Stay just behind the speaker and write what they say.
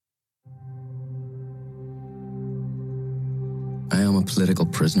I am a political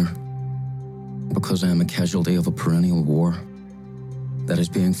prisoner because I am a casualty of a perennial war that is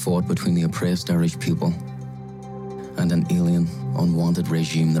being fought between the oppressed Irish people and an alien, unwanted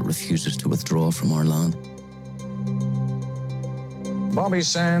regime that refuses to withdraw from our land. Bobby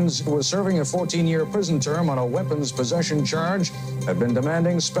Sands, who was serving a 14-year prison term on a weapons possession charge, had been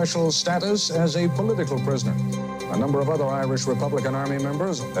demanding special status as a political prisoner. A number of other Irish Republican Army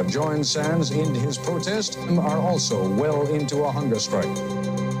members have joined Sands in his protest and are also well into a hunger strike.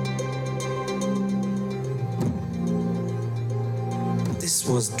 This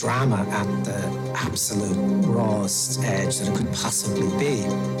was drama at the absolute rawest edge that it could possibly be.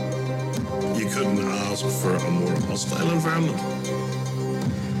 You couldn't ask for a more hostile environment.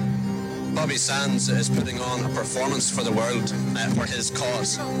 Bobby Sands is putting on a performance for the world for his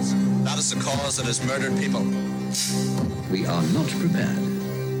cause. That is the cause that has murdered people. We are not prepared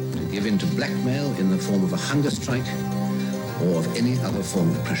to give in to blackmail in the form of a hunger strike or of any other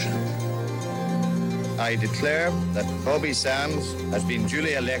form of pressure. I declare that Bobby Sands has been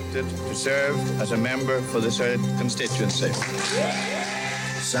duly elected to serve as a member for the third constituency.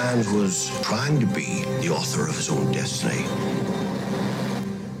 Sands was trying to be the author of his own destiny.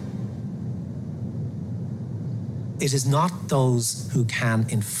 It is not those who can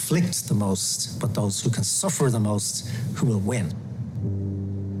inflict the most, but those who can suffer the most who will win.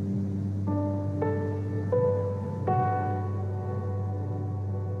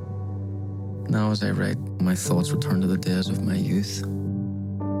 Now as I write, my thoughts return to the days of my youth.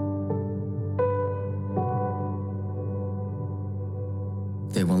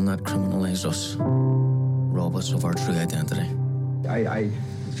 They will not criminalize us, rob us of our true identity. I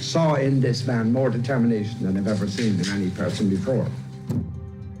saw in this man more determination than I've ever seen in any person before.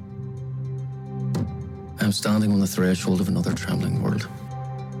 I'm standing on the threshold of another trembling world.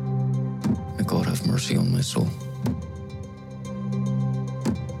 May God have mercy on my soul.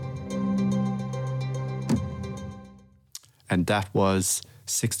 And that was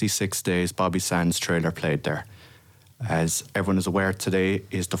 66 Days Bobby Sands trailer played there. As everyone is aware, today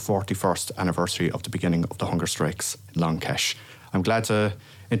is the 41st anniversary of the beginning of the hunger strikes in Long Kesh. I'm glad to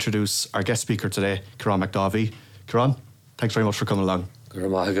introduce our guest speaker today, Ciarán McDavi. Ciarán, thanks very much for coming along.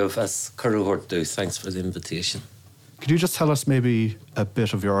 Thanks for the invitation. Could you just tell us maybe a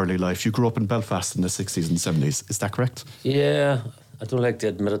bit of your early life? You grew up in Belfast in the 60s and 70s, is that correct? Yeah, I don't like to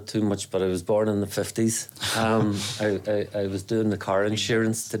admit it too much, but I was born in the 50s. I was doing the car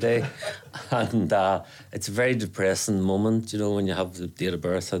insurance today, and it's a very depressing moment, you know, when you have the date of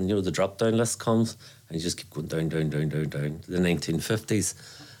birth and, you know, the drop-down list comes, and you just keep going down, the 1950s.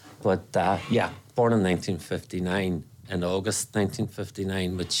 But, yeah, born in 1959, in August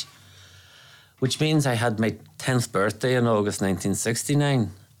 1959, which means I had my 10th birthday in August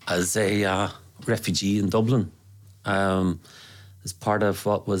 1969 as a refugee in Dublin. As part of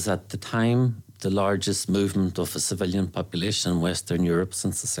what was at the time the largest movement of a civilian population in Western Europe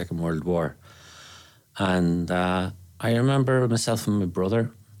since the Second World War. And I remember myself and my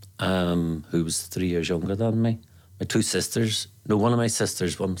brother, who was 3 years younger than me, my two sisters. No, one sister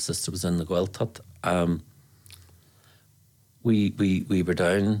was in the Gaeltacht. We were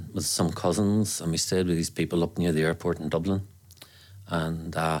down with some cousins and we stayed with these people up near the airport in Dublin.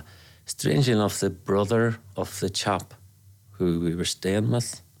 And strangely enough, the brother of the chap who we were staying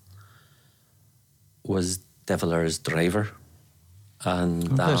with was De Valera's driver.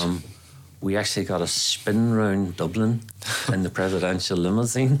 And we actually got a spin round Dublin in the presidential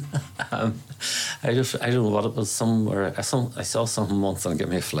limousine. I don't know what it was, somewhere. I saw something once and it gave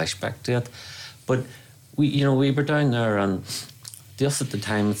me a flashback to it. But we were down there, and just at the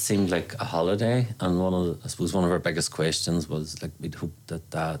time it seemed like a holiday. And one of our biggest questions was, like, we'd hoped that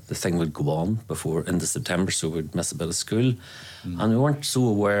the thing would go on before into September, so we'd miss a bit of school. And we weren't so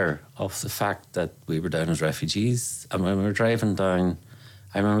aware of the fact that we were down as refugees. And when we were driving down,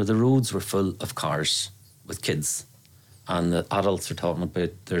 I remember the roads were full of cars with kids, and the adults were talking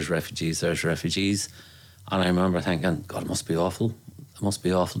about there's refugees. And I remember thinking, God, it must be awful. It must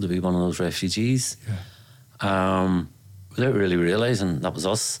be awful to be one of those refugees. Yeah. Without really realising that was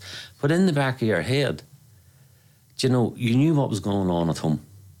us. But in the back of your head, you knew what was going on at home.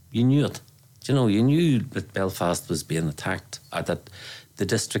 You knew it. You knew that Belfast was being attacked, that the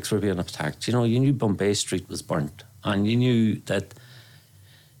districts were being attacked. You knew Bombay Street was burnt. And you knew that,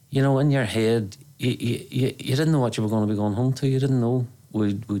 in your head, you didn't know what you were going to be going home to. You didn't know,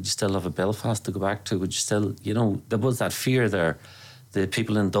 would you still have a Belfast to go back to? Would you still, there was that fear there. The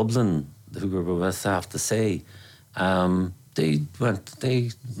people in Dublin who we were with, I have to say, they brought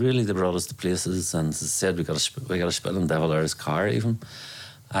us to places, and as I said, we got a spin in De Valera's car even.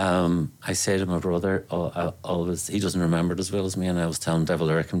 I say to my brother, always, he doesn't remember it as well as me, and I was telling Devil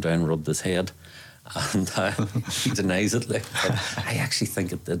Eric come down and rubbed his head. And he denies it. Like, but I actually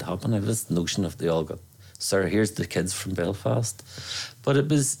think it did happen. I have this notion of they all got, sir, here's the kids from Belfast. But it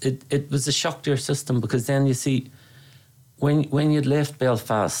was a shock to your system, because then you see, when you'd left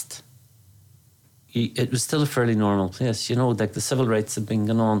Belfast, it was still a fairly normal place. You know, like the civil rights had been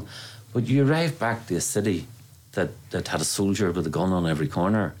going on, but you arrived back to a city that had a soldier with a gun on every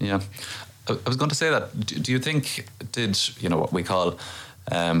corner. Yeah, I was going to say that. Do you think what we call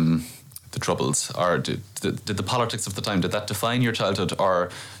the Troubles, or did the politics of the time, did that define your childhood, or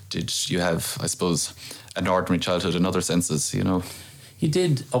did you have, I suppose, an ordinary childhood in other senses? You know, you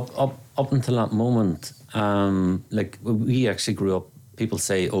did up until that moment. Like, we actually grew up. People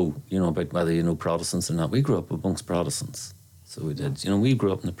say, about whether you know Protestants or not. We grew up amongst Protestants, so we did. We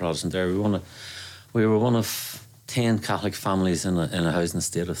grew up in the Protestant area. We were one of 10 Catholic families in a housing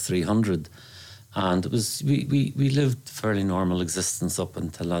estate of 300. And it was we lived a fairly normal existence up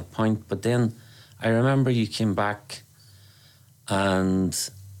until that point. But then I remember you came back, and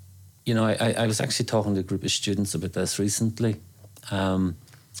I was actually talking to a group of students about this recently. You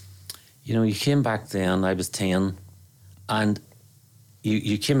came back then, I was 10, and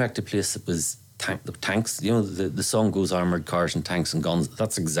you came back to a place that was tanks. The song goes armoured cars and tanks and guns.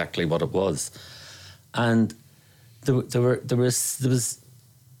 That's exactly what it was. And there was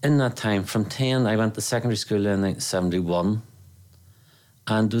in that time, from 10, I went to secondary school in 1971,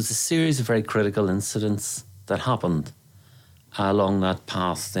 and there was a series of very critical incidents that happened along that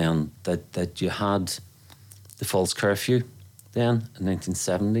path then, that you had the false curfew then, in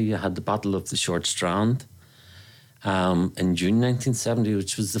 1970. You had the Battle of the Short Strand in June 1970,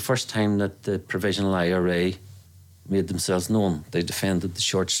 which was the first time that the Provisional IRA made themselves known. They defended the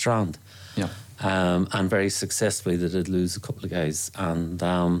Short Strand. Yeah. And very successfully. They did lose a couple of guys. And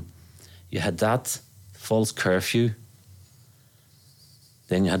you had that false curfew.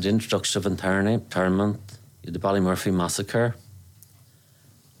 Then you had the introduction of internment. You had the Ballymurphy massacre.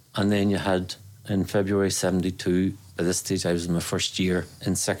 And then you had, in February 72, by this stage I was in my first year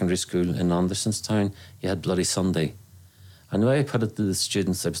in secondary school in Andersonstown, you had Bloody Sunday. And the way I put it to the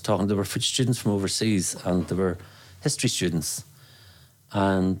students, I was talking, there were students from overseas, and there were history students.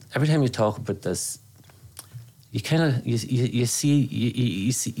 And every time you talk about this, you kind of you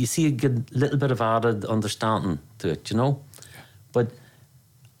see a good little bit of added understanding to it,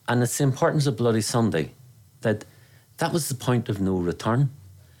 and it's the importance of Bloody Sunday, that was the point of no return.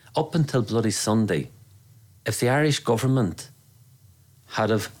 Up until Bloody Sunday, if the Irish government had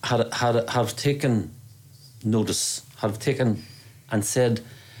taken notice, had taken and said,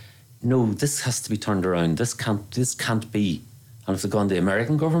 no, this has to be turned around. This can't be. And if they'd gone to the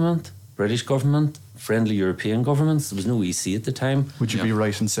American government, British government, friendly European governments, there was no EC at the time. Would you be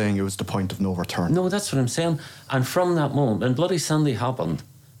right in saying it was the point of no return? No, that's what I'm saying. And from that moment, when Bloody Sunday happened,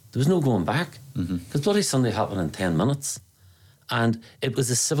 there was no going back. Because Bloody Sunday happened in 10 minutes. And it was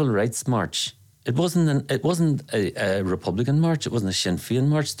a civil rights march. It wasn't a Republican march. It wasn't a Sinn Féin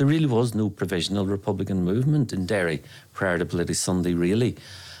march. There really was no provisional Republican movement in Derry prior to Bloody Sunday, really.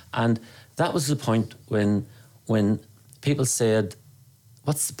 And that was the point when people said,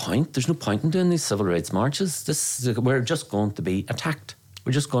 what's the point? There's no point in doing these civil rights marches. We're just going to be attacked.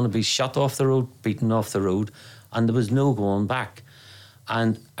 We're just going to be shot off the road, beaten off the road, and there was no going back.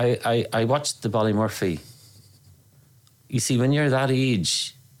 And I watched the Ballymurphy. You see, when you're that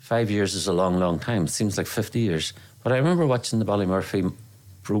age, 5 years is a long, long time. It seems like 50 years. But I remember watching the Ballymurphy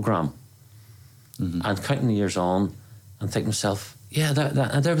programme and counting the years on and thinking to myself, yeah,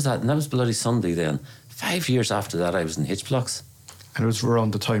 there was that. And that was Bloody Sunday then. 5 years after that, I was in H-Blocks. And it was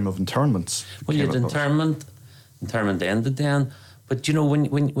around the time of internments. Well, you had internment ended then. But,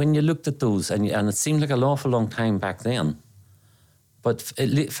 when you looked at those, and it seemed like an awful long time back then. But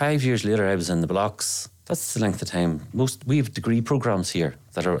 5 years later, I was in the blocks. That's the length of time. We have degree programmes here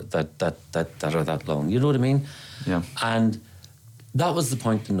that are that long. You know what I mean? Yeah. And that was the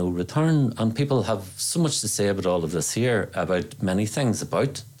point of no return. And people have so much to say about all of this here, about many things,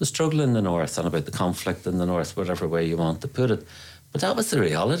 about the struggle in the North and about the conflict in the North, whatever way you want to put it. But that was the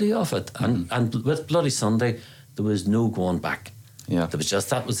reality of it. And with Bloody Sunday, there was no going back. Yeah. There was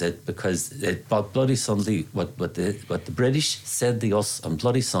that was it, because Bloody Sunday, what the British said to us on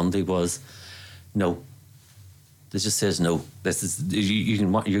Bloody Sunday was, no. They just says no. This is you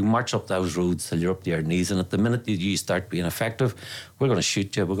can march up those roads till you're up to your knees, and at the minute you start being effective, we're going to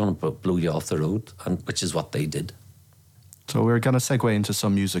shoot you. We're going to blow you off the road, and which is what they did. So we're going to segue into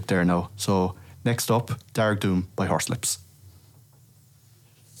some music there now. So next up, Dark Doom by Horselips.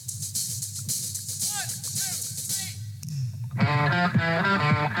 1, 2,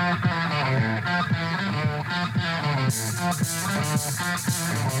 3.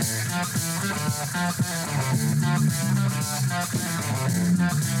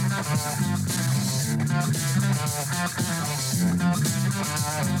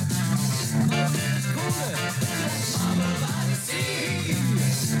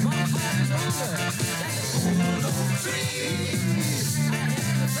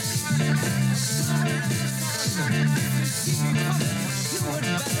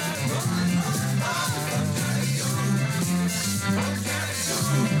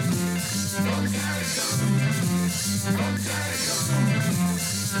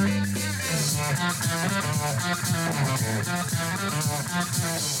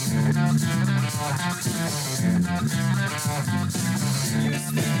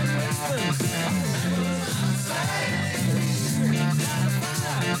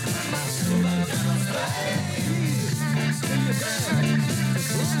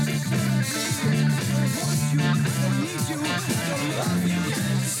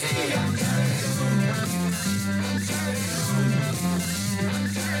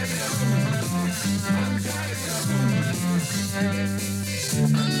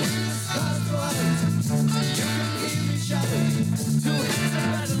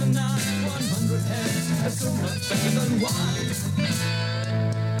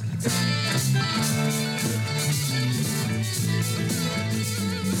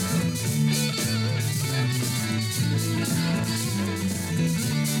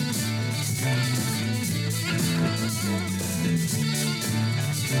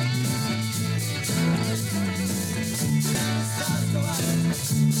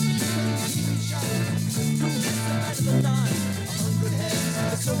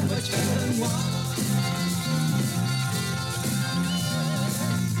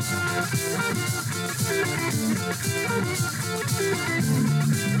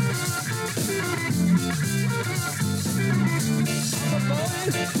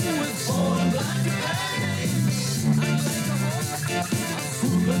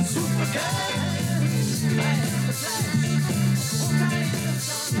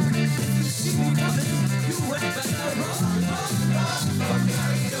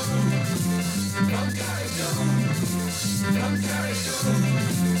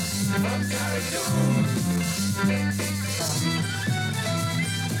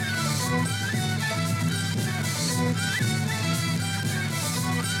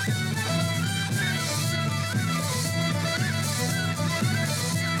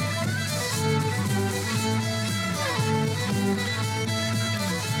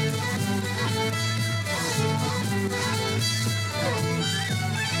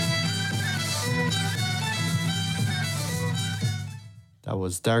 That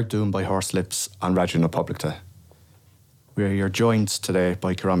was Dark Doom by Horselips on Radio Na Publicta. You're joined today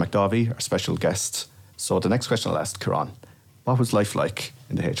by Ciarán McDavi, our special guest. So the next question I'll ask Ciarán, what was life like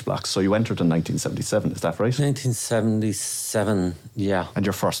in the H-Blocks? So you entered in 1977, is that right? 1977, yeah. And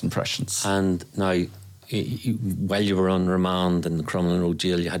your first impressions? And now, while you were on remand in the Crumlin Road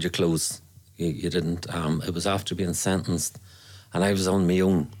Jail, you had your clothes. You didn't. It was after being sentenced, and I was on my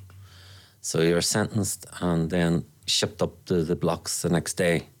own. So you were sentenced and then shipped up to the blocks the next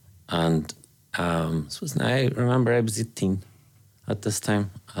day. And I remember I was 18 at this time,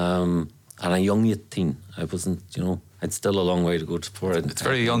 and a young 18. I wasn't, I'd still a long way to go for it. It's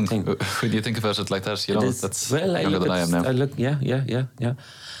very young when you think about it like that. That's younger than I am now.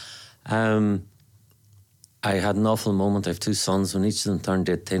 I had an awful moment. I have two sons. When each of them turned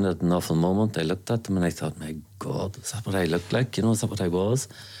 18, I had an awful moment. I looked at them and I thought, my God, is that what I looked like? Is that what I was?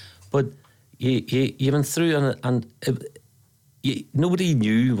 But you went through and nobody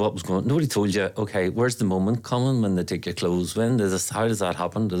knew what was going on. Nobody told you, okay, where's the moment coming when they take your clothes? How does that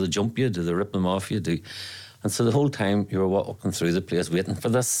happen? Do they jump you? Do they rip them off you? And so the whole time you were walking through the place waiting for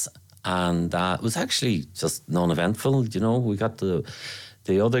this. And it was actually just non-eventful. We got there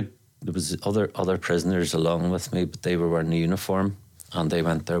was other prisoners along with me, but they were wearing a uniform and they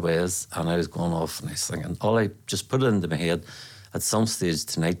went their ways. And I was going off and I was thinking, I just put it into my head, at some stage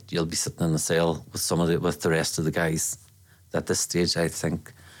tonight you'll be sitting in a cell with the rest of the guys. At this stage, I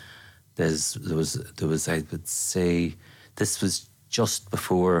think there was. I would say this was just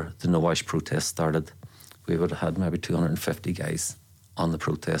before the No Wash protest started. We would have had maybe 250 guys on the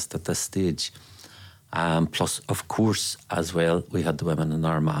protest at this stage. Plus, of course, as well, we had the women in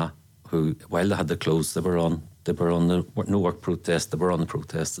Armagh who, while they had their clothes, they were on the no work protest. They were on the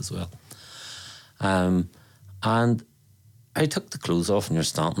protest as well. And I took the clothes off and you're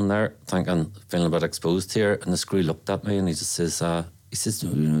standing there thinking, feeling a bit exposed here. And the screw looked at me and he just says, put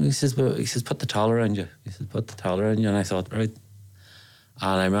the towel around you. He says, put the towel around you. And I thought, right.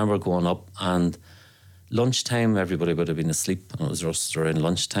 And I remember going up and lunchtime, everybody would have been asleep, and it was just around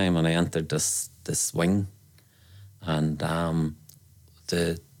lunchtime, and I entered this wing, and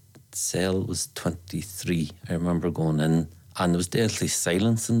the cell was 23. I remember going in, and there was deadly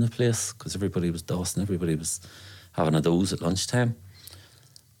silence in the place because everybody was dosing, everybody was having a doze at lunchtime.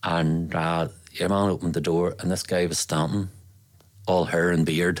 And your man opened the door, and this guy was standing, all hair and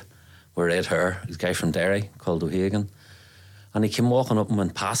beard, with red hair. He's a guy from Derry called O'Hagan. And he came walking up and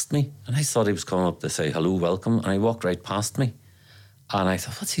went past me, and I thought he was coming up to say hello, welcome, and he walked right past me. And I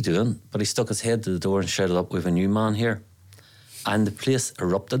thought, what's he doing? But he stuck his head to the door and shouted up, "We have a new man here." And the place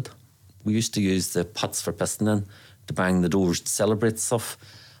erupted. We used to use the pots for piston in to bang the doors to celebrate stuff.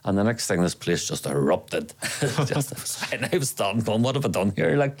 And the next thing, this place just erupted. And I was standing going, what have I done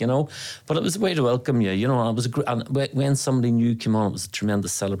here? Like, you know, but it was a way to welcome you, you know. And it was and when somebody new came on, it was a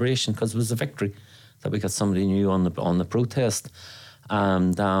tremendous celebration because it was a victory that we got somebody new on the protest.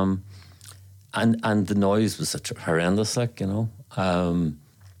 And the noise was horrendous, like, you know.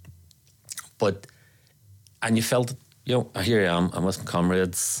 But you felt, you know, here I am, I'm with my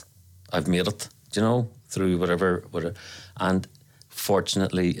comrades, I've made it, you know, through whatever. And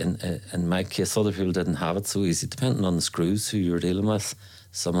fortunately, in my case, other people didn't have it so easy. Depending on the screws who you were dealing with,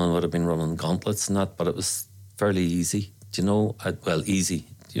 someone would have been running gauntlets and that, but it was fairly easy, you know. Well, easy,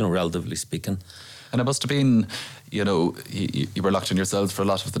 you know, relatively speaking. And it must have been, you know, you were locked in yourselves for a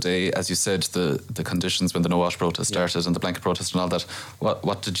lot of the day. As you said, the conditions when the No Wash protest started and the blanket protest and all that.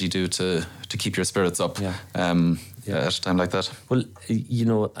 What did you do to keep your spirits up at a time like that? Well, you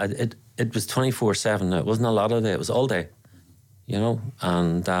know, it was 24/7. It wasn't a lot of day. It was all day, you know.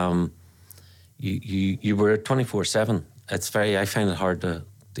 And you were 24/7. It's I find it hard to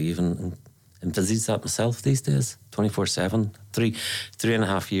even envisage that myself these days. 24/7.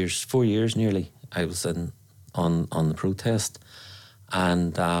 3.5 years, 4 years nearly. I was on the protest,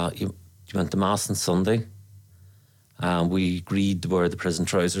 and you went to Mass on Sunday. We agreed to wear the prison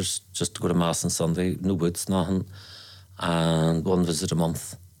trousers just to go to Mass on Sunday, no boots, nothing, and one visit a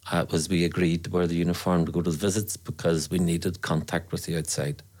month. We agreed to wear the uniform to go to the visits because we needed contact with the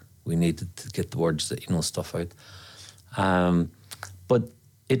outside. We needed to get the words, that, you know, stuff out. But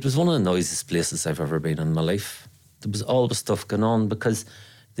it was one of the noisiest places I've ever been in my life. There was always stuff going on because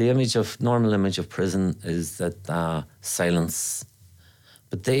the normal image of prison is that silence.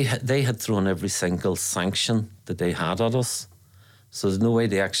 But they had thrown every single sanction that they had at us. So there's no way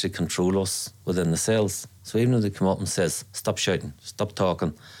they actually control us within the cells. So even if they come up and says, stop shouting, stop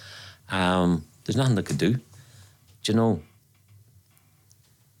talking, there's nothing they could do. Do you know,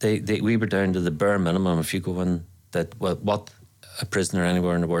 we were down to the bare minimum. If you go in, what a prisoner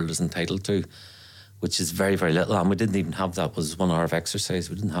anywhere in the world is entitled to, which is very, very little. And we didn't even have that. It was 1 hour of exercise.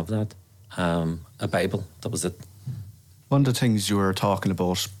 We didn't have that. A Bible, that was it. One of the things you were talking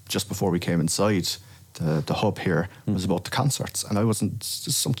about just before we came inside the hub here was about the concerts, and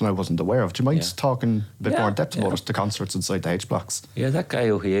it's something I wasn't aware of. Do you mind talking a bit more in depth about the concerts inside the H blocks? Yeah, that guy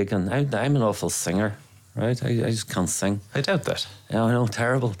O'Hagan, I'm an awful singer, right? I just can't sing. I doubt that. Yeah, I know,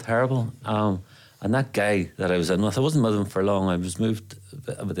 terrible. And that guy that I was in with, I wasn't with him for long. I was moved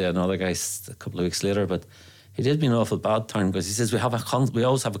with another guy a couple of weeks later, but he did me an awful bad turn because he says we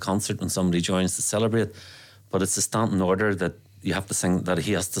always have a concert when somebody joins to celebrate, but it's a standing order that you have to sing, that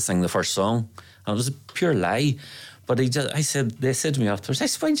he has to sing the first song. And it was a pure lie. But they said to me afterwards, I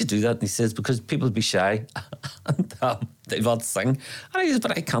said, why'd you do that? And he says, because people be shy and they want to sing. And I said,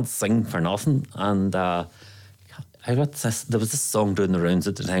 but I can't sing for nothing. And there was this song doing the rounds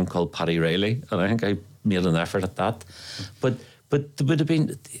at the time called Paddy Riley, and I think I made an effort at that. But there would have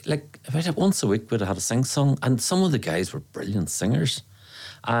been, like, about once a week we'd have had a sing-song, and some of the guys were brilliant singers.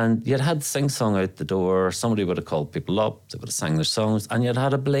 And you'd had sing-song out the door, somebody would have called people up, they would have sang their songs, and you'd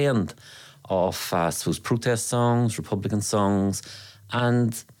had a blend of, I suppose, protest songs, Republican songs,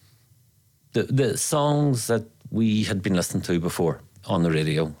 and the songs that we had been listening to before on the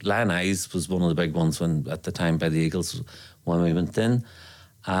radio. Lion Eyes was one of the big ones at the time by the Eagles when we went in.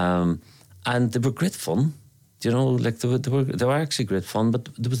 And they were great fun. You know, like they were actually great fun, but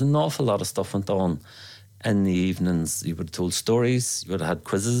there was an awful lot of stuff went on in the evenings. You would have told stories, you would have had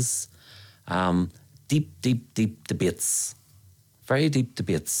quizzes, deep debates, very deep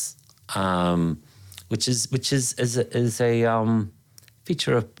debates, which is a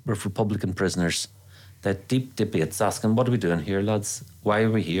feature of Republican prisoners. That deep debates, asking, what are we doing here, lads? Why are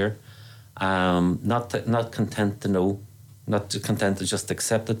we here? Not content to know, not content to just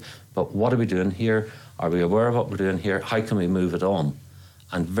accept it, but what are we doing here? Are we aware of what we're doing here? How can we move it on?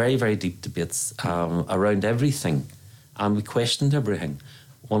 And very, very deep debates around everything. And we questioned everything.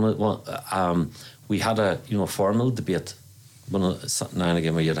 We had a formal debate now and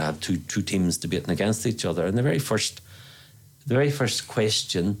again where you'd have two teams debating against each other. And the very first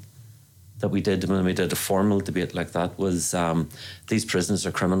question that we did when we did a formal debate like that was, these prisoners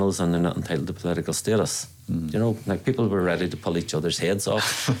are criminals and they're not entitled to political status. You know, like, people were ready to pull each other's heads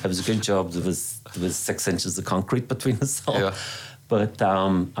off. It was a good job there was 6 inches of concrete between us all. Yeah. But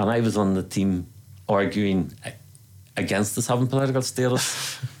and I was on the team arguing against us having political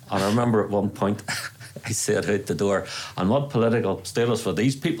status. And I remember at one point I said out the door, and what political status will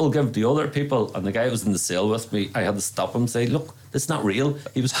these people give the other people? And the guy who was in the cell with me, I had to stop him and say, look, that's not real.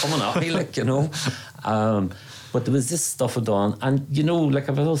 He was coming at me, like, you know. But there was this stuff on. And, you know, like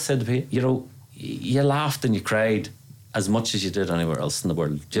I've always said to people, you know, you laughed and you cried as much as you did anywhere else in the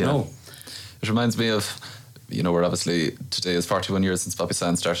world, do you know? It reminds me of, you know, we're obviously, today is 41 years since Bobby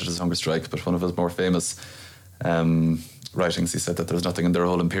Sands started his hunger strike, but one of his more famous writings, he said that there's nothing in their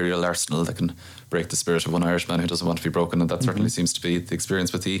whole imperial arsenal that can break the spirit of one Irishman who doesn't want to be broken, and that certainly seems to be the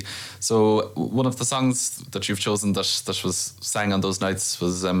experience with he. So one of the songs that you've chosen that was sang on those nights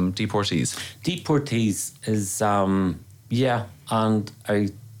was Deportees. Deportees is, yeah, and I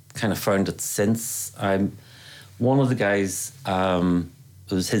kind of found it since. One of the guys,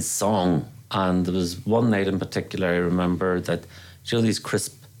 it was his song, and there was one night in particular I remember that, you know, these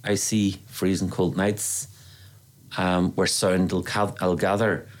crisp, icy, freezing cold nights, where sound will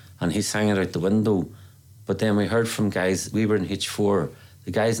gather, and he sang it out the window. But then we heard from guys, we were in H4,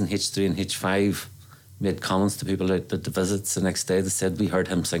 the guys in H3 and H5 made comments to people out at the visits the next day. They said, we heard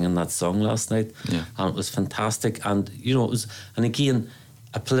him singing that song last night, and it was fantastic. And, you know, it was, and again,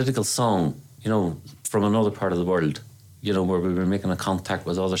 a political song, you know, from another part of the world, you know, where we were making a contact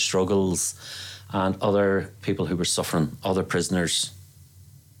with other struggles and other people who were suffering, other prisoners.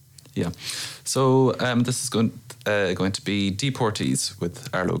 Yeah. So this is going to be Deportees with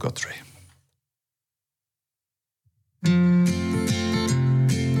Arlo Guthrie.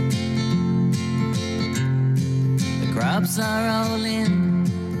 The crops are all in,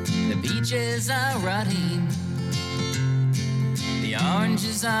 the beaches are rotting, the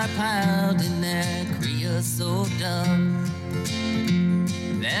oranges are piled in their creosote dump.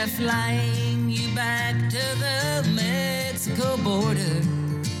 They're flying you back to the Mexico border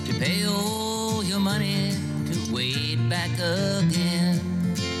to pay all your money to wade back again.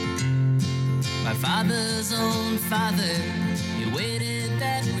 My father's own father, he waded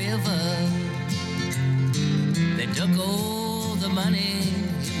that river. They took all the money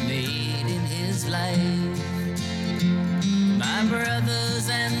he made in his life. My brothers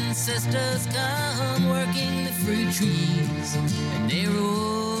and sisters come working the fruit trees, and they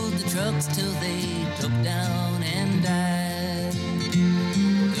rode the trucks till they took down and died.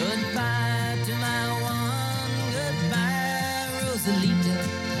 Goodbye to my one, goodbye Rosalita,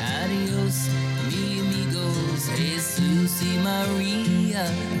 adios mi amigos, Jesus y Maria.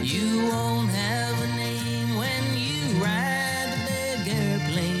 You won't have a name when you ride the big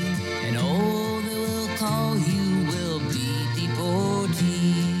airplane, and all they will call you will be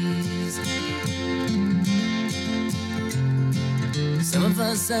deportees. Some of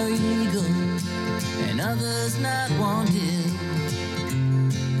us are illegal and others not wanted.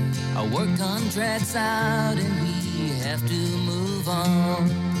 Our work contract's out and we have to move on.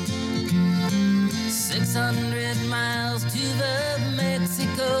 600 miles to the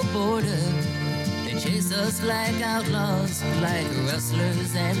Mexico border. They chase us like outlaws, like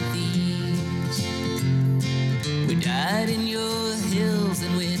rustlers and thieves. We died in your hills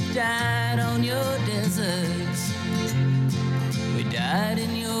and we died on your deserts. We died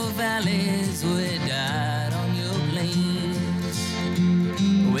in your valleys, we died on your plains.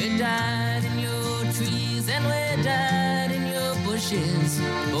 We died in your trees and we died in your bushes.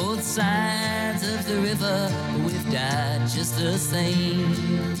 Both sides of the river, we've died just the same.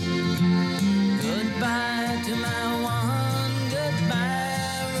 Goodbye to my one,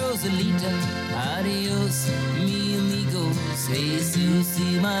 goodbye Rosalita, adios mi amigos, Jesus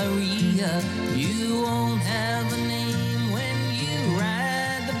y Maria. You won't have a name when you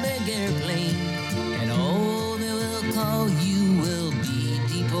ride the big airplane, and all they will call you will be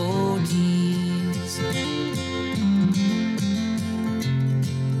deportees.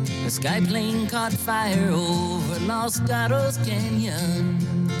 A sky plane caught fire over Los Gatos Canyon.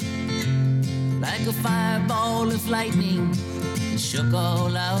 Like a fireball of lightning, it shook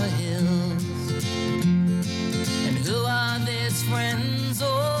all our hills. And who are these friends,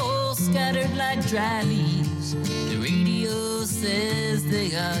 all scattered like dry leaves? The radio says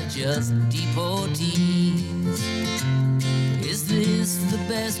they are just deportees. Is this the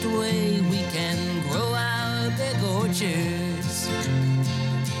best way we can grow our big orchards?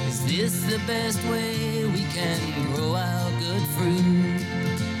 Is this the best way we can grow our good fruit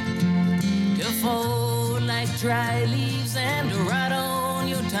to fall like dry leaves and to rot on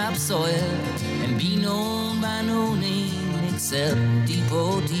your topsoil and be known by no name except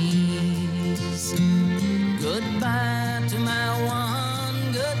devotees. Goodbye to my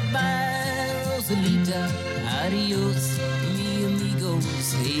one, goodbye Rosalita, adios mi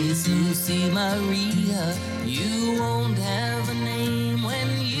amigos, Jesus y Maria. You won't have a name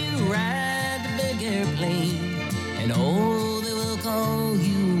when you ride the big airplane, and all they will call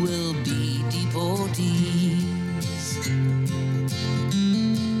you will be devotees.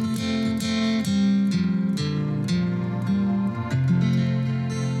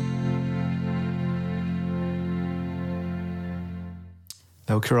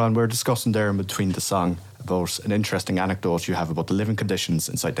 Now, Kieran, we're discussing there in between the song about an interesting anecdote you have about the living conditions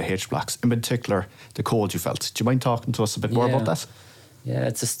inside the H-Blocks, in particular the cold you felt. Do you mind talking to us a bit more about that? Yeah,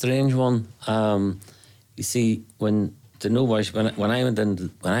 it's a strange one. You see, when I went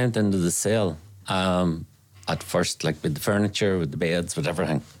into the cell, at first, like with the furniture, with the beds, with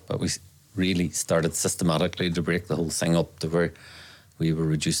everything, but we really started systematically to break the whole thing up to where we were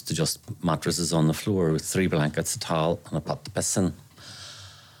reduced to just mattresses on the floor with 3 blankets, a towel, and a pot to piss in.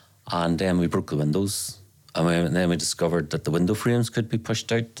 And then we broke the windows, and then we discovered that the window frames could be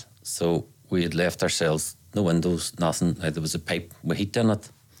pushed out. So we had left ourselves no windows, nothing. There was a pipe with heat in it.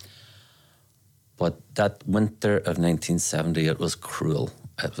 But that winter of 1970, it was cruel.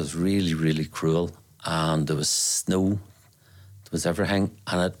 It was really, really cruel. And there was snow, there was everything,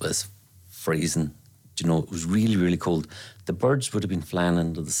 and it was freezing. You know, it was really, really cold. The birds would have been flying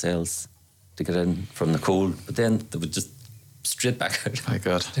into the cells to get in from the cold, but then they would just straight back out. My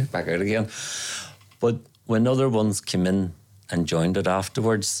God. Straight back out again. But when other ones came in and joined it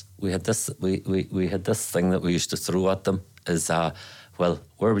afterwards, we had this thing that we used to throw at them is, well,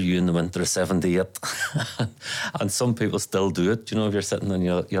 where were you in the winter of 78? And some people still do it. You know, if you're sitting and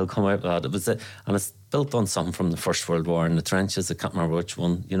you'll come out with that. It was and it's built on something from the First World War in the trenches. I can't remember which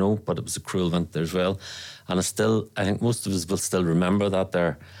one, you know, but it was a cruel winter as well. And I think most of us will still remember that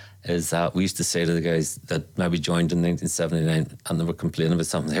there. Is we used to say to the guys that maybe joined in 1979 and they were complaining about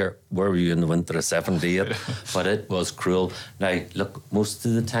something here, where were you in the winter of 78? But it was cruel. Now, look, most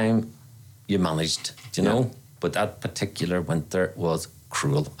of the time you managed, you know, but that particular winter was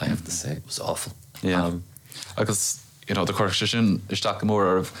cruel, I have to say. It was awful. Yeah. Because, you know, the Corkishin is talking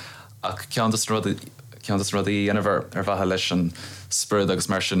more of Countess Ruddy and Vahalis and Spirit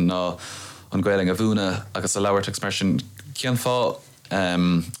Exmersion on Gailing of Una, agus a Lauert Exmersion Kianfa.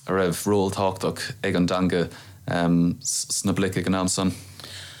 A raibh ról táchtach ag an danga sna blic ag an amsan.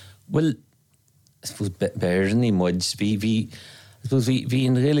 Well, I suppose bear ní muid I suppose hí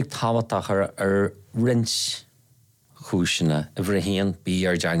an rélig táhachtach ar rinch chúisina a bhre héan bí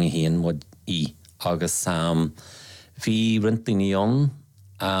ar deanga héan muid í agus hí rintaí an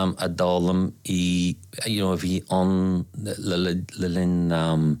a dálam í, you know, hí an le linn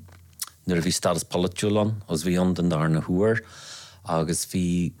nuair a bhí stadas politiúlan os bhí an den darna huair agus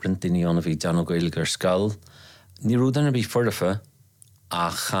bhí rintaí an a bhí Dean Gaeilge ar scoil. Ní rúdan a bhí fordafa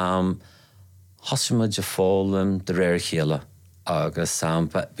ach thosamuid a fálam de réir chéile agus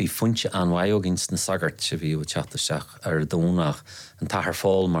bhí funte anhaid gins na sagart se bhí ó teachtasteach ar dónach an tahar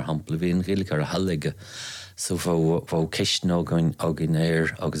fáil mar hampla bhí an Gaeilge ar a hallige so bhó ceisn ágin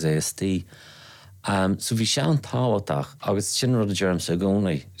éir agus AST. So bhí se an táhachtach agus sin rud a dhearm sa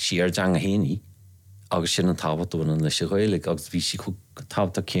gcónaí sí ar deanga héanaí agus sin an táhachtúin an leis a Gaeilge agus bhí sí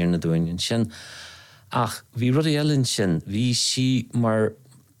táhachtach céarna dúin sin. Ach, bhí rudí eilinn sin, bhí sí mar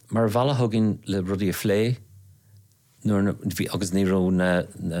bhealachugin le rudí a phlé, agus ní ró na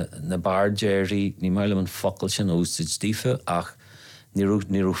bardéirí, ní maiile an focail sin ósid stífa, ach ní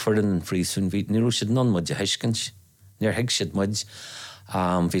ró furin an frísún, ní ró siad non muid a heiscint, níor heig siad muid,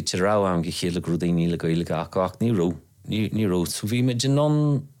 bhí te rá am go chéile grúdaí le Gaeilge ach ní ró. So bhí meid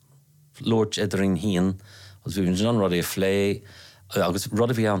non Lord Edrin hían, agus bhí meid non rudí a phlé, agus rud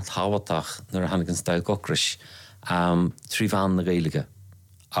a bhí an táhachtach nar a hanig an stail gocris trí bhean na Gaeilge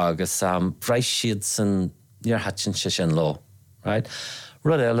agus bhreis siad san níor haitsin se sin lá, right?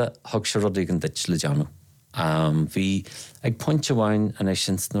 Rud eile thug se rud ag an dit le deanú. Bhí ag pointe bhain an é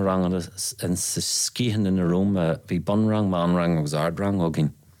sin na rang an sa scíhan in a rúm, bhí bonrang, manrang agus ardrang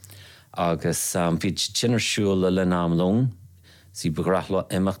ógin. Agus bhí tinar siúil le linn am lón, sí begrachla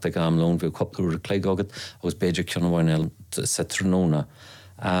imimecht ag am lón, bhí coplúr a cléig agad, agus beidir ceanna bhain sa tróna.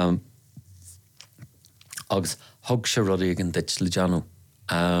 Agus thug se rud ag an dit le deanú.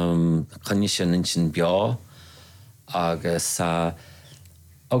 Chunne sin in sin beá, agus I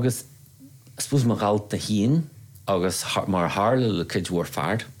suppose mar galta hín, agus mar hála le cuid mhór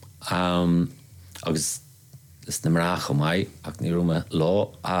fearr, agus is na mrach o mai ac ni rwma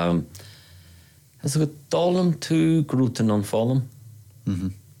lo. Has a dolum to grúten on folum.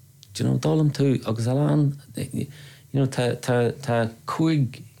 Do you know dolum to agus alan, you know, ta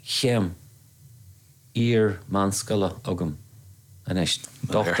cuig chem ear manskala ogum. Anesh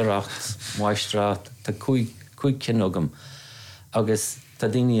doctoracht, moistrat, ta cuig kin ogum. Agus ta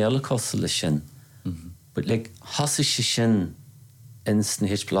dini ela kostle sin. But like hasish sin in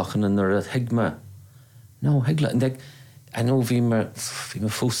snitch blachen and there higma. No, higla and like I know vi me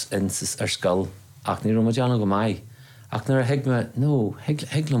fus ins skull. Ach ni roma jana go mai. Ach na higma no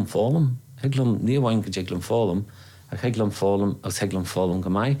higlum fallum. Higlum ni wain geglum fallum. Ach higlum fallum as higlum fallum go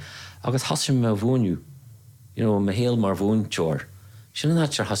mai. Agus hasim me vonu. You know, me heel mar von chor. Sin na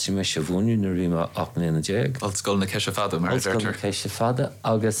char hasim me vonu na rima ach na jeg. Als gol na kesha fada mar derter. Als gol na kesha fada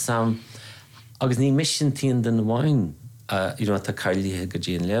agus agus ni mission tin den wine. You know, ta Carly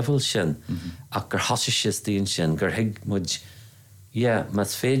Gajin level shin. Ach gur hasishis din shin gur hig mud. Yeah,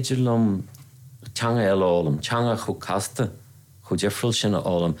 mas fejulum changa el olam, changa chu casta, chu jeffril sin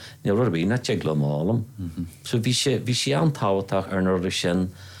olam, ni rurbi na jeglum olam. So vi she an tawatach nor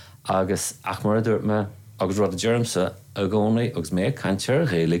sin agus ach mar durt me agus rod germsa agoni agus me cancer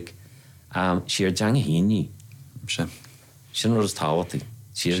rélig sheer jang hini. Sin rod tawati.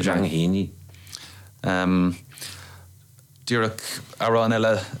 Sheer jang hini. Dúrach arán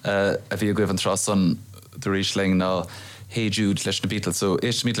eile a bhí goibh an trasán do rísling ná Hey Jude leis na Beatles, so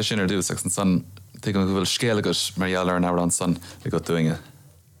éist mí le sin ar dús ach san san te go bhfuil scéalagat marall ar an arán san le go doinge.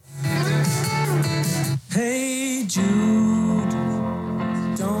 Hey Jude,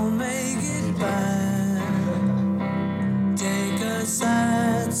 don't make it bad. Take a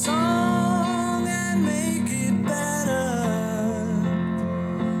sad song and make it better.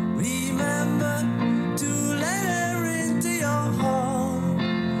 Remember to let her into your heart.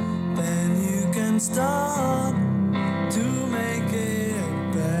 Then you can start to make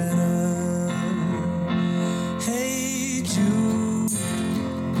it better. Hey Jude,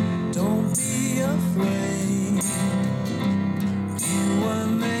 don't be afraid. You were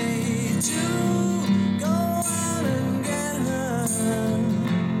made to go out and get her.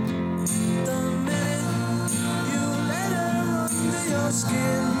 The minute you let her under your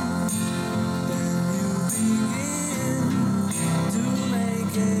skin, then you begin to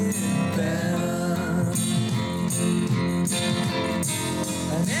make it better.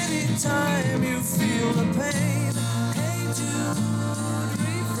 And anytime you feel the pain, hey Jude,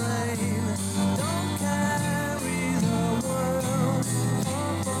 refrain. Don't carry the world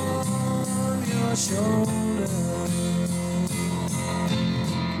upon your shoulder.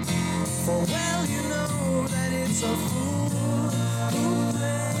 For well you know that it's a fool who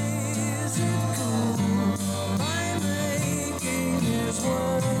plays it cool by making his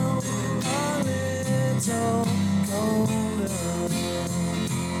world a little colder.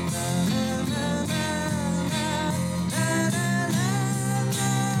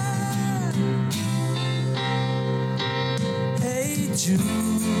 Hey Jude,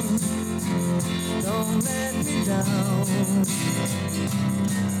 don't let me down.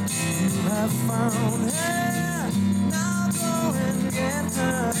 You have found her, now go and get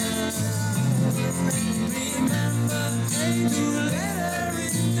her. Remember, hey, to let her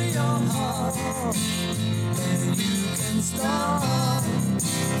into your heart. Then you can start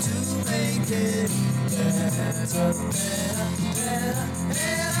to make it better, better.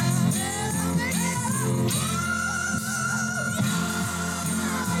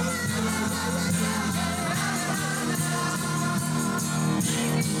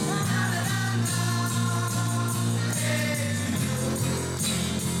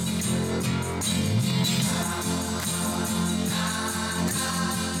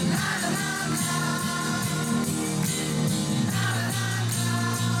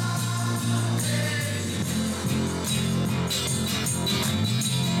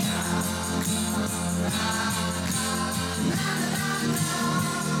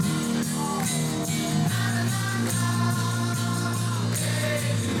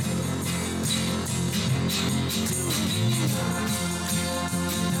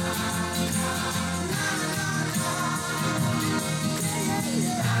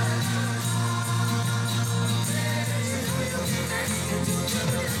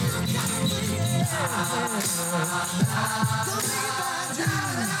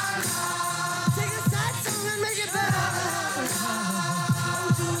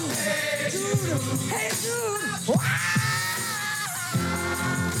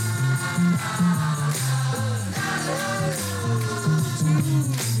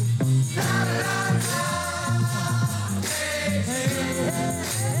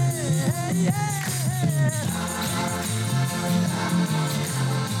 Yeah.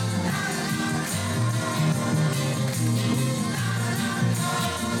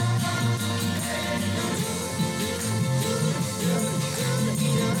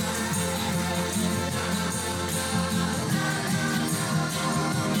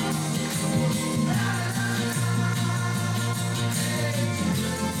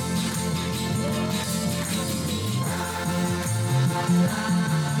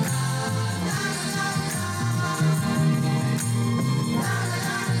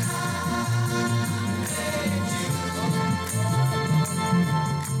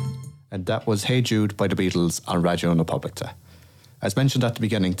 And that was Hey Jude by the Beatles on Radio Republica. As mentioned at the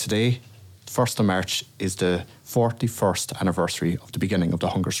beginning, today, 1st of March, is the 41st anniversary of the beginning of the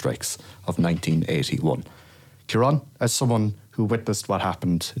hunger strikes of 1981. Kieran, as someone who witnessed what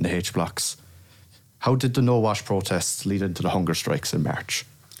happened in the H-blocks, how did the no-wash protests lead into the hunger strikes in March?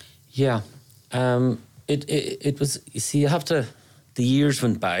 Yeah, it was, you see, the years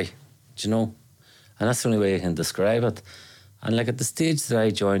went by, do you know, and that's the only way I can describe it. And like at the stage that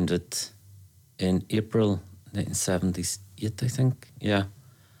I joined it in April 1978, I think, yeah,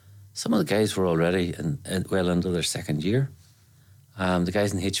 some of the guys were already well into their second year. The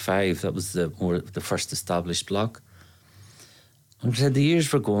guys in H5, that was the first established block. And the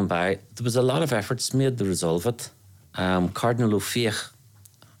years were going by. There was a lot of efforts made to resolve it. Cardinal O'Feich,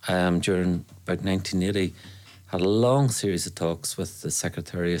 during about 1980, had a long series of talks with the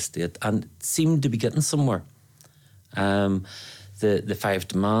Secretary of State and seemed to be getting somewhere. The 5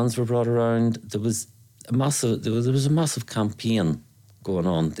 demands were brought around. There was a massive campaign going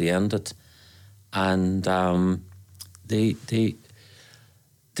on to end it, and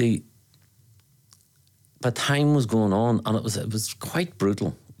but time was going on, and it was quite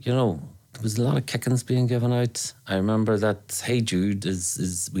brutal. You know, there was a lot of kickings being given out. I remember that Hey Jude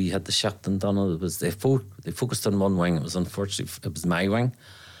is we had the Shackton done. It was they focused on one wing. It was unfortunately it was my wing.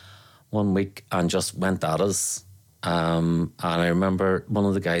 1 week and just went at us. And I remember one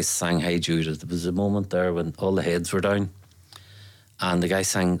of the guys sang Hey Jude. There was a moment there when all the heads were down, and the guy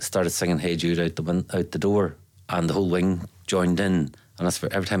started singing Hey Jude out the door, and the whole wing joined in. And that's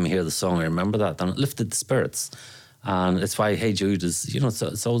every time I hear the song, I remember that, and it lifted the spirits. And it's why Hey Jude is, you know,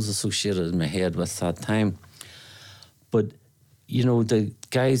 it's always associated in my head with that time. But you know, the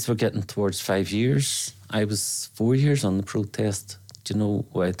guys were getting towards 5 years. I was 4 years on the protest. Do you know,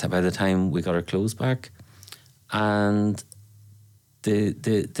 by the time we got our clothes back. And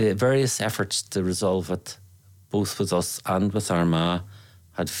the various efforts to resolve it, both with us and with Armagh,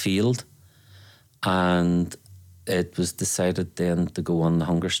 had failed. And it was decided then to go on the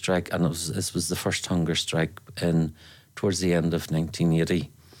hunger strike. And this was the first hunger strike towards the end of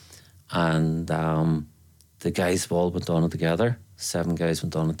 1980. And the guys all went on it together. 7 guys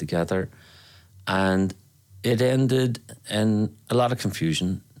went on it together. And it ended in a lot of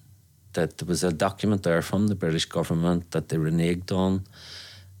confusion. That there was a document there from the British government that they reneged on.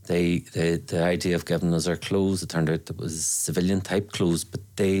 The idea of giving us our clothes, it turned out it was civilian type clothes, but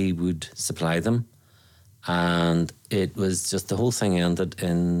they would supply them. And it was just, the whole thing ended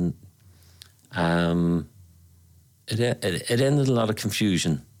in, it ended in a lot of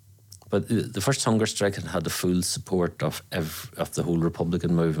confusion. But the first hunger strike had the full support of the whole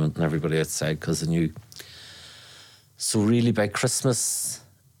Republican movement and everybody outside, because they knew. So really by Christmas,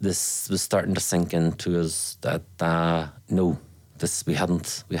 this was starting to sink into us that no, we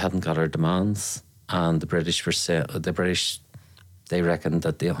hadn't got our demands, and the British they reckoned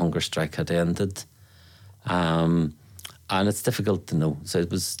that the hunger strike had ended, and it's difficult to know. So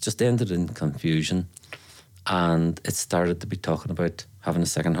it was just ended in confusion, and it started to be talking about having a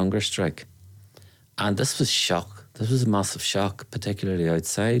second hunger strike, and this was shock. This was a massive shock, particularly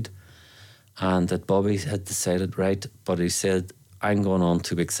outside, and that Bobby had decided, right, but he said, I'm going on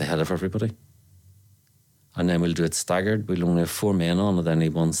 2 weeks ahead of everybody. And then we'll do it staggered. We'll only have 4 men on at any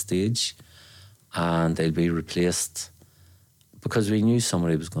one stage, and they'll be replaced, because we knew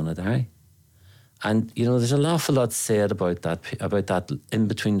somebody was going to die. And, you know, there's an awful lot said about that in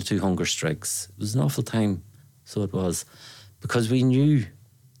between the 2 hunger strikes. It was an awful time, so it was, because we knew,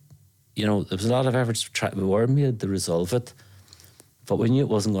 you know, there was a lot of efforts we were made to resolve it, but we knew it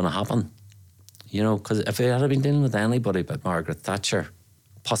wasn't going to happen. You know, because if it had been dealing with anybody but Margaret Thatcher,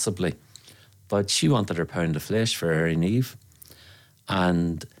 possibly. But she wanted her pound of flesh for her and Eve.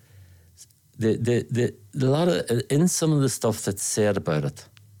 And the lot of, in some of the stuff that's said about it,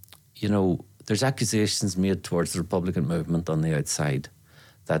 you know, there's accusations made towards the Republican movement on the outside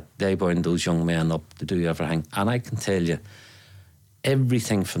that they bound those young men up to do everything. And I can tell you,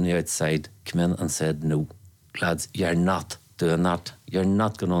 everything from the outside came in and said, no, lads, you're not doing that. You're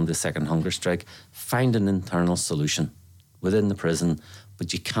not going on the second hunger strike. Find an internal solution within the prison,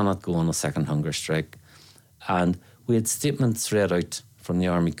 but you cannot go on a second hunger strike. And we had statements read out from the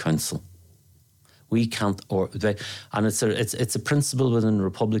Army Council. We can't, and it's a principle within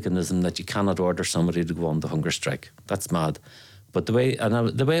republicanism that you cannot order somebody to go on the hunger strike. That's mad. But the way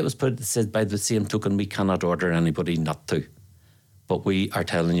it was put, it said by the same token, we cannot order anybody not to. But we are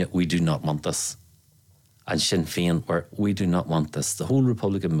telling you, we do not want this. And Sinn Féin, we do not want this. The whole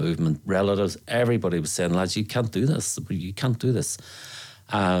Republican movement, relatives, everybody was saying, lads, you can't do this. You can't do this.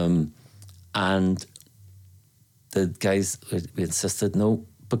 And the guys, we insisted, no,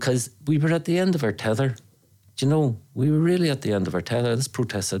 because we were at the end of our tether. Do you know, we were really at the end of our tether. This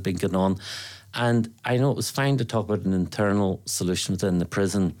protest had been going on. And I know it was fine to talk about an internal solution within the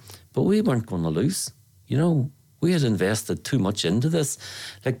prison, but we weren't going to lose. You know, we had invested too much into this.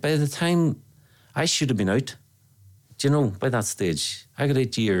 Like, by the time I should have been out, do you know, by that stage, I got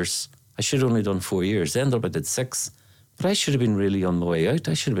 8 years. I should have only done 4 years. Ended up I did 6. But I should have been really on my way out.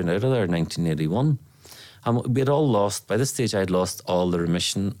 I should have been out of there in 1981. And we had all lost, by this stage I had lost all the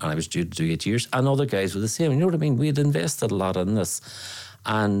remission and I was due to do 8 years. And other guys were the same. You know what I mean? We had invested a lot in this.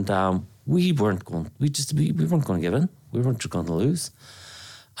 And we weren't going to give in. We weren't going to lose.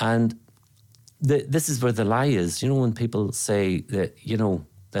 And this is where the lie is. You know, when people say that, you know,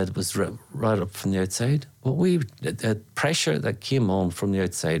 that it was right up from the outside. Well, the pressure that came on from the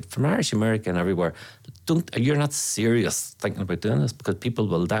outside, from Irish America and everywhere, you're not serious thinking about doing this because people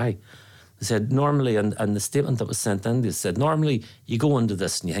will die. They said normally, and the statement that was sent in, they said normally you go into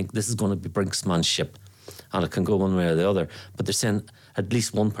this and you think this is going to be brinksmanship and it can go one way or the other. But they're saying at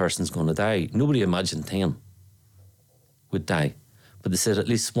least one person's going to die. Nobody imagined 10 would die. But they said at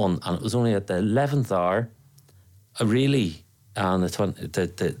least one. And it was only at the 11th hour, really, and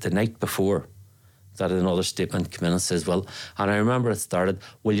the night before, that another statement came in and says, well, and I remember it started,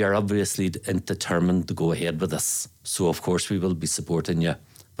 well, you're obviously determined to go ahead with this. So, of course, we will be supporting you.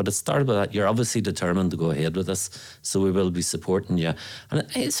 But it started with that, you're obviously determined to go ahead with this, so we will be supporting you. And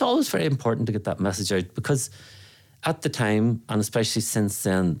it's always very important to get that message out because at the time, and especially since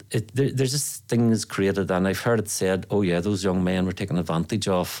then, there's this thing is created, and I've heard it said, oh yeah, those young men were taken advantage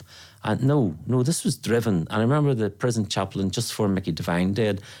of. And no, this was driven. And I remember the prison chaplain, just before Mickey Devine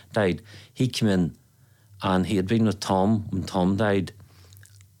died, he came in and he had been with Tom when Tom died.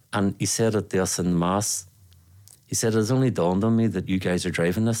 And he said it to us in Mass. He said, it's only dawned on me that you guys are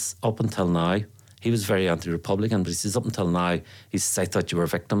driving this. Up until now, he was very anti-Republican, but he says, up until now, he says, I thought you were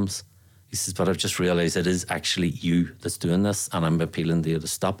victims. He says, but I've just realised it is actually you that's doing this, and I'm appealing to you to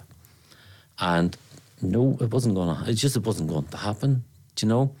stop. And no, it wasn't going to happen, do you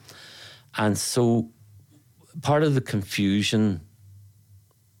know? And so part of the confusion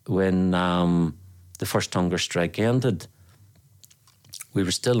when the first hunger strike ended, we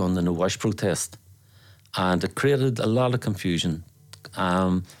were still on the No Wash protest. And it created a lot of confusion.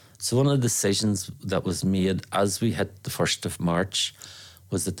 So one of the decisions that was made as we hit the 1st of March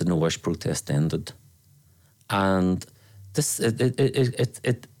was that the No Wash protest ended. And this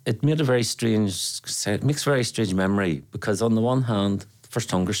it made a very strange, it makes a very strange memory because on the one hand,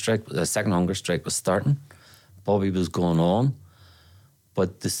 the second hunger strike was starting. Bobby was going on.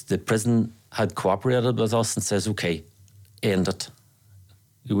 But the prison had cooperated with us and says, okay, end it.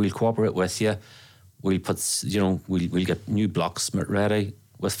 We'll cooperate with you. We'll put, we'll get new blocks ready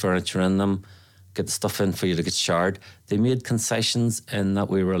with furniture in them, get the stuff in for you to get showered. They made concessions in that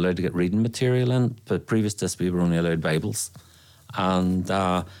we were allowed to get reading material in, but previous to this we were only allowed Bibles. And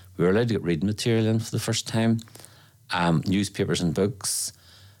we were allowed to get reading material in for the first time, newspapers and books,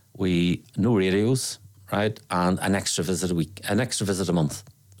 no radios, right, and an extra visit a month.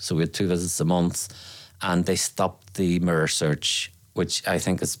 So we had 2 visits a month, and they stopped the mirror search, which I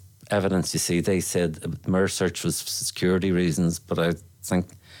think is evidence. You see, they said the mirror search was for security reasons, but I think,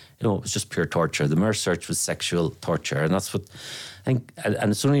 it was just pure torture. The mirror search was sexual torture, and that's what I think. And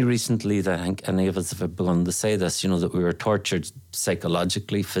it's only recently that I think any of us have begun to say this, that we were tortured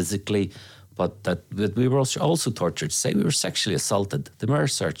psychologically, physically, but that we were also tortured. Say we were sexually assaulted. The mirror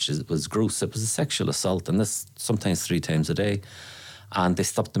search was gross. It was a sexual assault, and this sometimes 3 times a day. And they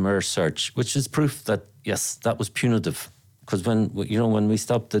stopped the mirror search, which is proof that, yes, that was punitive. Because when we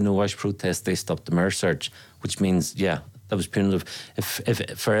stopped the No Wash protest, they stopped the mirror search, which means, yeah, that was punitive. If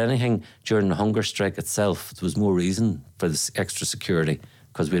for anything during the hunger strike itself, there was more reason for this extra security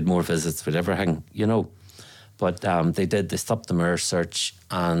because we had more visits with everything, But they stopped the mirror search.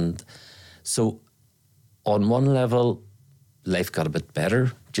 And so on one level, life got a bit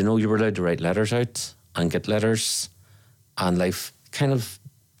better. You were allowed to write letters out and get letters, and life kind of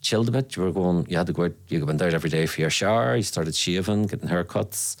chilled a bit. You had to go out, you went out every day for your shower, you started shaving, getting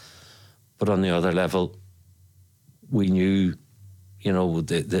haircuts. But on the other level, we knew,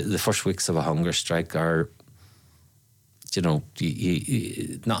 the first weeks of a hunger strike are,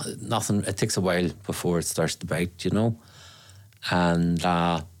 nothing, it takes a while before it starts to bite, And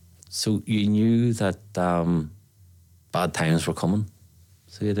so you knew that bad times were coming.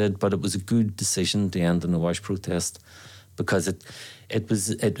 So you did, but it was a good decision to end the No Wash protest because it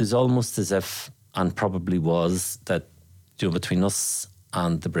was almost as if, and probably was, that between us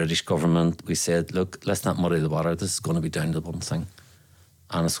and the British government, we said, look, let's not muddy the water. This is going to be down to one thing,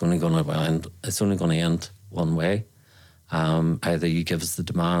 and it's only going to end one way. Either you give us the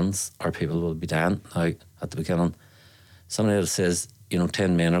demands or people will be dying. Now, at the beginning, somebody that says,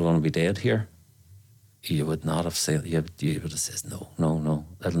 10 men are going to be dead here, you would not have said, you would have said, no,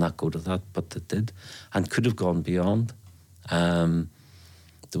 they'll not go to that, but they did, and could have gone beyond. There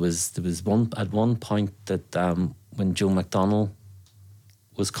was one point that when Joe McDonnell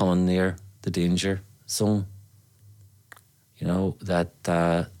was coming near the danger zone, that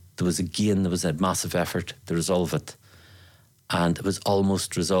there was a massive effort to resolve it. And it was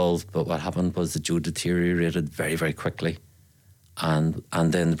almost resolved, but what happened was that Joe deteriorated very, very quickly. And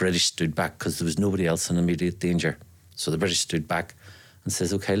then the British stood back because there was nobody else in immediate danger. So the British stood back and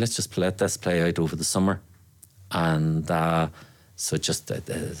says, okay, let's just let this play out over the summer. And so it just, as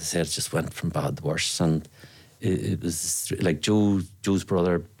I said, it just went from bad to worse. And it was like Joe's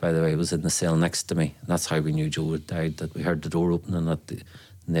brother, by the way, was in the cell next to me. And that's how we knew Joe had died, that we heard the door opening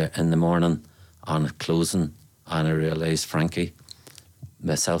in the morning on it closing. And I realised Frankie,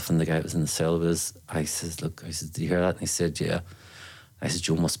 myself and the guy that was in the cell was, I said, do you hear that? And he said, yeah. I said,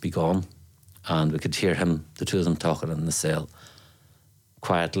 Joe must be gone. And we could hear him, the two of them talking in the cell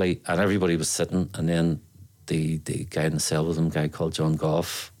quietly. And everybody was sitting. And then the guy in the cell with him, a guy called John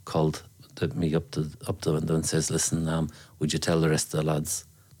Goff, called me up the window and says, listen, would you tell the rest of the lads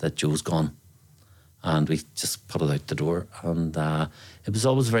that Joe's gone? And we just put it out the door. And it was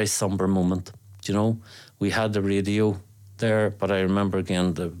always a very sombre moment. We had the radio there, but I remember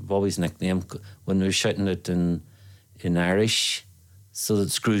again Bobby's nickname when we were shouting it in Irish, so that the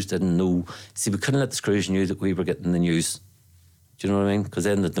Screws didn't know. See, we couldn't let the Screws know that we were getting the news. Do you know what I mean? Because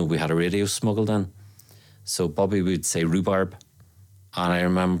then they'd know we had a radio smuggled in. So Bobby would say rhubarb, and I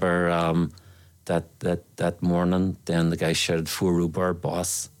remember that morning, then the guy shouted "for rhubarb,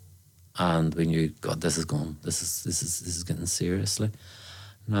 boss," and we knew, God, this is going. This is getting seriously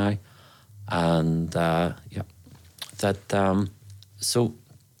now. And so,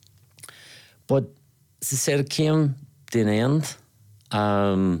 but as I said, it came to an end,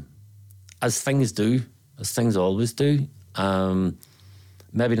 as things always do.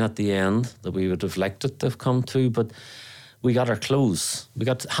 Maybe not the end that we would have liked it to have come to, but we got our clothes. We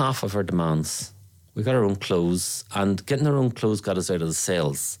got half of our demands. We got our own clothes, and getting our own clothes got us out of the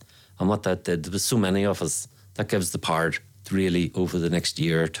cells. And what that did, there was so many of us, that gives the power to really, over the next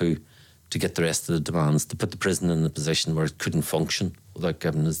year or two, to get the rest of the demands, to put the prison in a position where it couldn't function without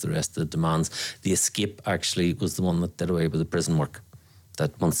giving us the rest of the demands. The escape actually was the one that did away with the prison work.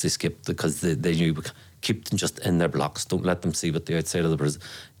 That once they escaped, because they knew, keep them just in their blocks. Don't let them see what the outside of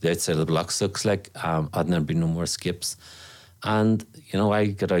the blocks looks like. And there'd be no more escapes. And I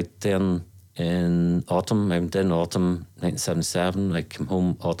got out then in autumn. I went in autumn 1977. I came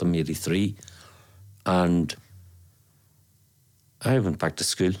home autumn 83, and I went back to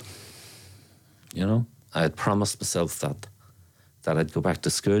school. I had promised myself that I'd go back to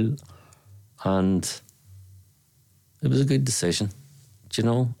school, and it was a good decision. It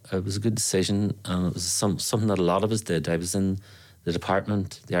was a good decision, and it was something that a lot of us did. I was in the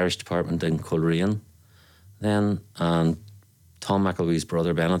Irish department in Coleraine then, and Tom McElwee's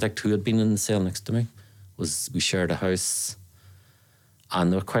brother Benedict, who had been in the cell next to me, we shared a house, and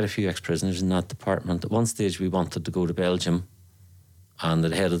there were quite a few ex-prisoners in that department. At one stage we wanted to go to Belgium, and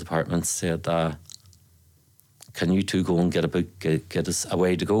the head of the department said, can you two go and get us a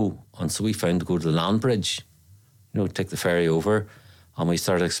way to go? And so we found to go to the land bridge, take the ferry over, and we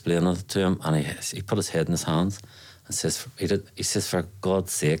started explaining it to him, and he put his head in his hands and he says, for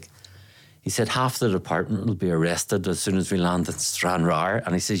God's sake, he said, half the department will be arrested as soon as we land at Stranraer,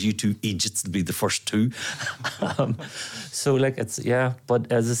 and he says, you two idiots will be the first two. So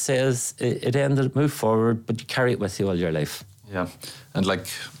but as it says, it ended, moved forward, but you carry it with you all your life. Yeah, and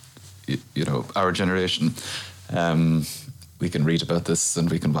our generation, we can read about this and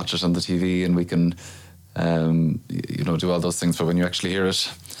we can watch it on the TV and we can, do all those things. But when you actually hear it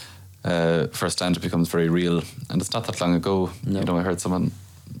firsthand, it becomes very real. And it's not that long ago. No. I heard someone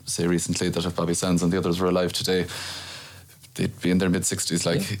say recently that if Bobby Sands and the others were alive today, they'd be in their mid-60s,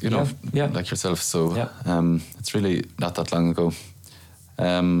 like yourself. So it's really not that long ago.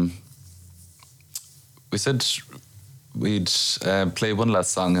 We said we'd play one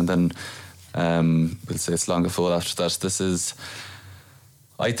last song and then we'll say it's long ago after that. This is,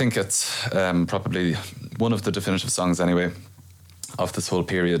 I think it's probably one of the definitive songs anyway of this whole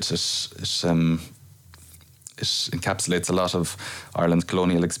period. It encapsulates a lot of Ireland's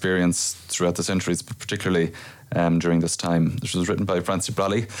colonial experience throughout the centuries, but particularly during this time. This was written by Francie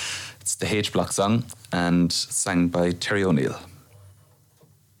Brolly. It's the H Block song and sang by Terry O'Neill.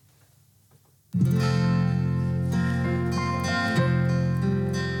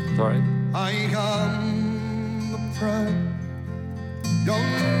 I am the proud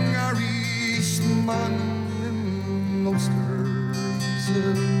young Irishman in Ulster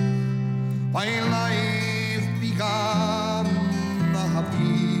himself. My life began a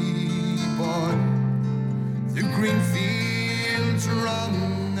happy boy. The green fields ran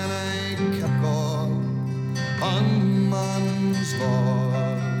and I kept on man's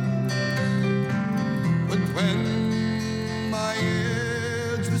voice. But when my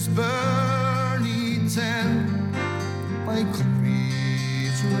age was barely 10, my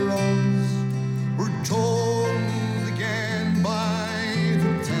country's wrongs were told again by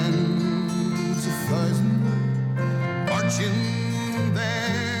the tens of thousands, marching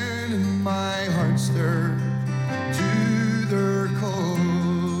then in my heart stirred to their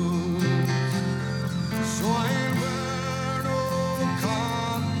cause. So I wear no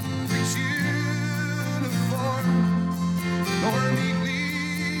convict's uniform, nor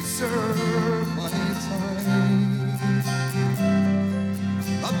neatly serve my time.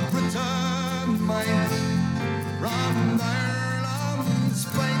 A Britain might round Ireland's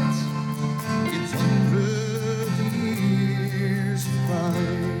fight its 100 years of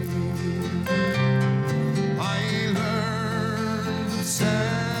pride. I learned that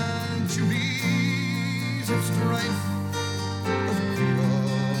centuries of strife, of cruel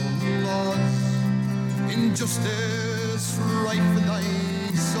laws, injustice rife, and I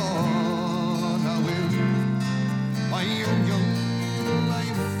saw now in my young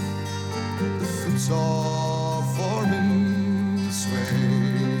life the fruits of foreign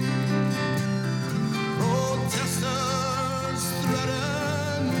sway. Protesters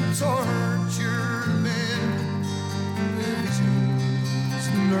threaten torture men, visions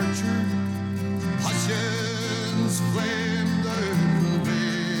nurture, passions flame, the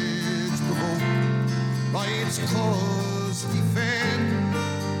rage provoke, right's cause defend.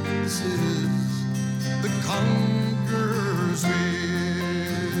 This is the conqueror's way.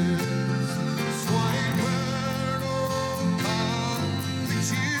 So I wear no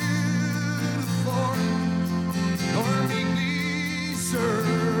convict's uniform, nor meekly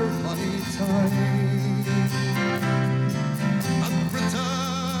serve my time. A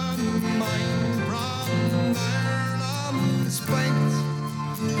Britain mine from Ireland's fight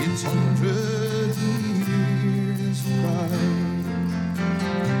its 100 years pride.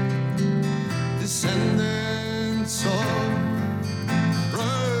 Descendants of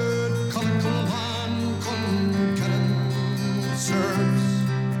Red Cockle and Concannon serfs,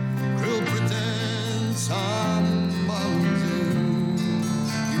 cruel Britain's unbound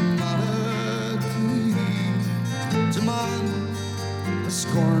humanity to man, a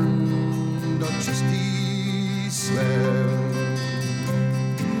scorned of justice slave.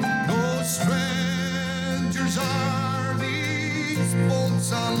 No strangers are these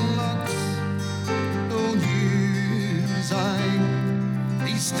bolts and locks, no new design,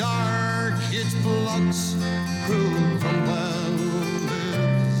 these dark hid blocks, cruel Cromwell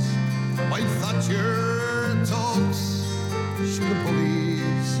lives, while Thatcher talks, should the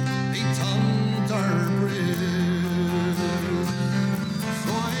bullies they taunt our bridge.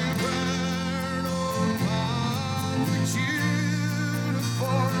 So I wear no convict's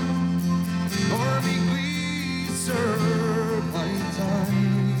uniform, nor meekly serve my time.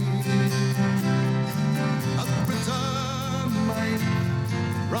 A Britain might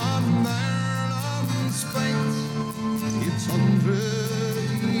run Ireland's fight its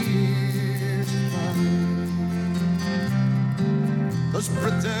 100 years pride. Does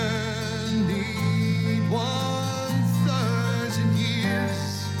Britain need 1,000 years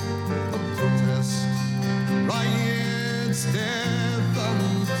of protest, riots, death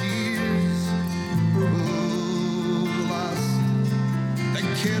and tears for the last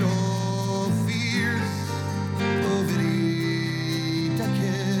decade of fears of any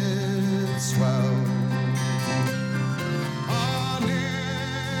decade swell? An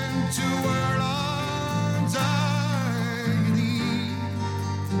end to Ireland's agony,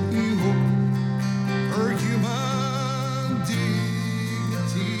 we hope for human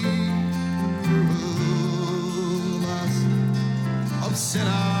dignity, for the last of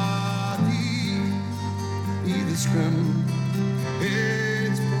sanity, be the scrim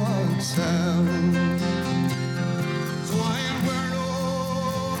its blood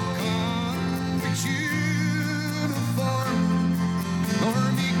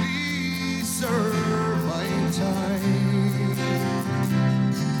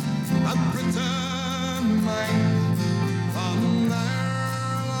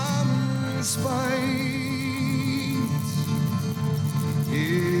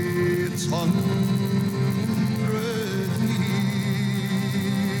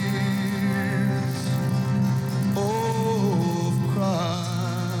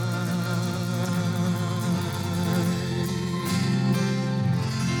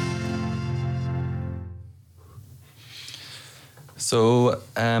So,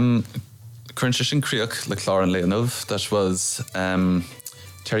 Crunching Creok, like Lauren Leonov, that was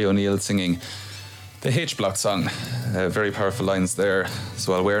Terry O'Neill singing the H-Block song. Very powerful lines there.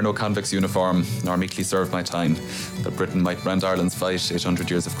 So I'll wear no convict's uniform, nor meekly serve my time, that Britain might brand Ireland's fight 800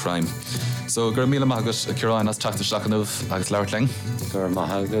 years of crime. So gur míle maithagad Ciarán as teachta Slachanmh agus leabhart Gur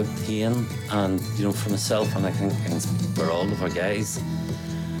maithagad Ian, and you know, for myself, and I think for all of our guys,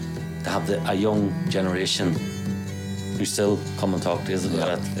 to have a young generation who still come and talk to us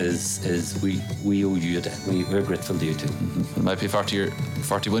about it is we owe you it. We're grateful to you too. Mm-hmm. It might be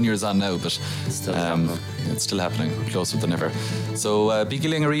 41 years on now, but it's still happening, closer than ever. So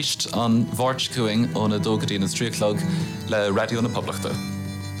Bigilling reached on Vorch Cooing on a Dogadina's 3 o'clock le Radio na Publichta.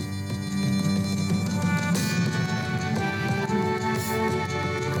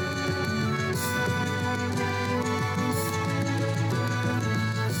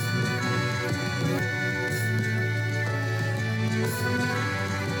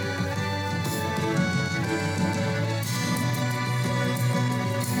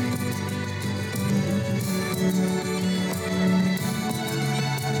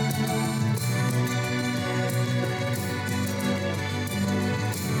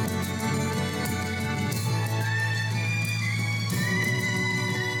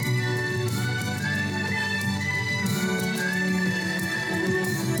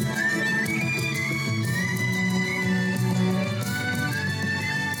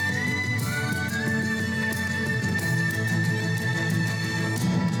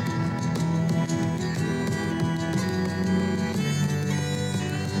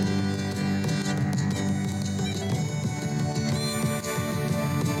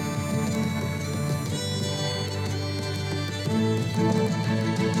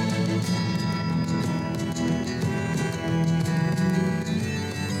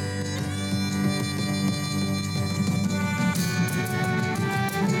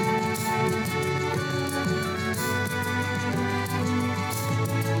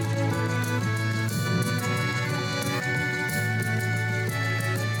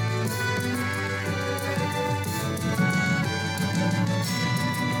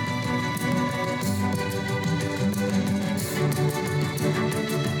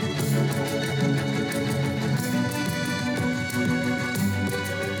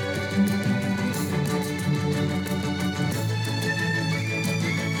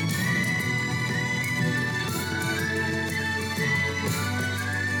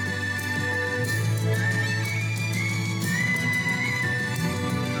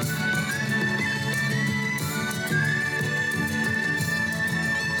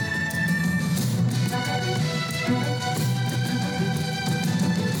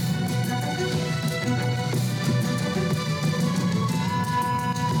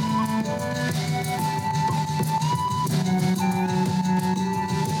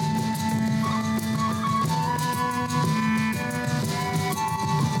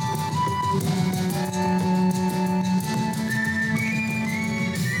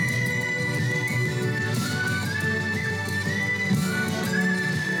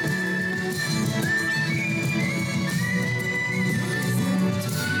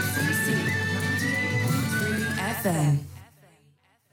 FM.